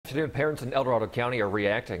Afternoon, parents in El Dorado County are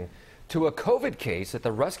reacting to a COVID case at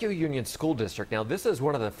the Rescue Union School District. Now, this is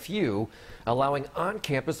one of the few allowing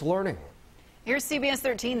on-campus learning. Here's CBS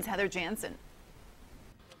 13's Heather Jansen.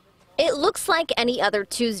 It looks like any other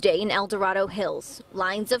Tuesday in El Dorado Hills.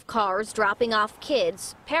 Lines of cars dropping off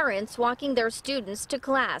kids, parents walking their students to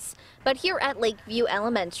class. But here at Lakeview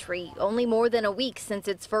Elementary, only more than a week since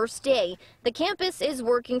its first day, the campus is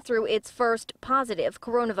working through its first positive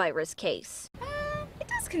coronavirus case. It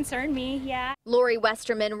does concern me, yeah. Lori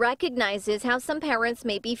Westerman recognizes how some parents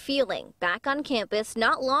may be feeling back on campus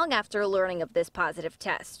not long after learning of this positive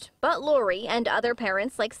test. But Lori and other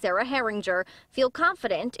parents like Sarah Herringer feel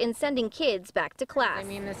confident in sending kids back to class. I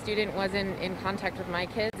mean, the student wasn't in contact with my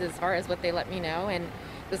kids as far as what they let me know, and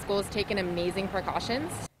the school has taken amazing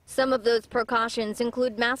precautions. Some of those precautions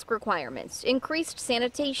include mask requirements, increased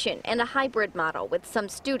sanitation, and a hybrid model with some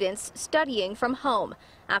students studying from home.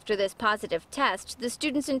 After this positive test, the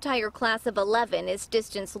student's entire class of 11 is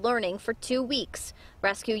distance learning for 2 weeks.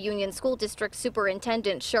 Rescue Union School District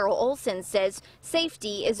Superintendent Cheryl Olson says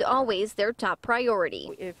safety is always their top priority.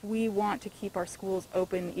 If we want to keep our schools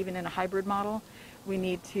open, even in a hybrid model, we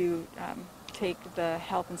need to take the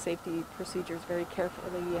health and safety procedures very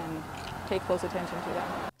carefully and pay close attention to them.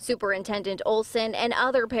 Superintendent Olson and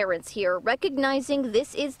other parents here recognizing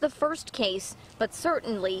this is the first case, but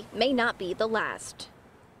certainly may not be the last.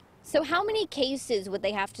 So how many cases would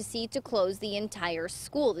they have to see to close the entire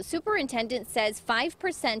school? The superintendent says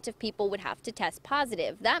 5% of people would have to test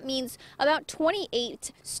positive. That means about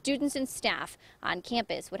 28 students and staff on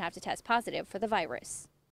campus would have to test positive for the virus.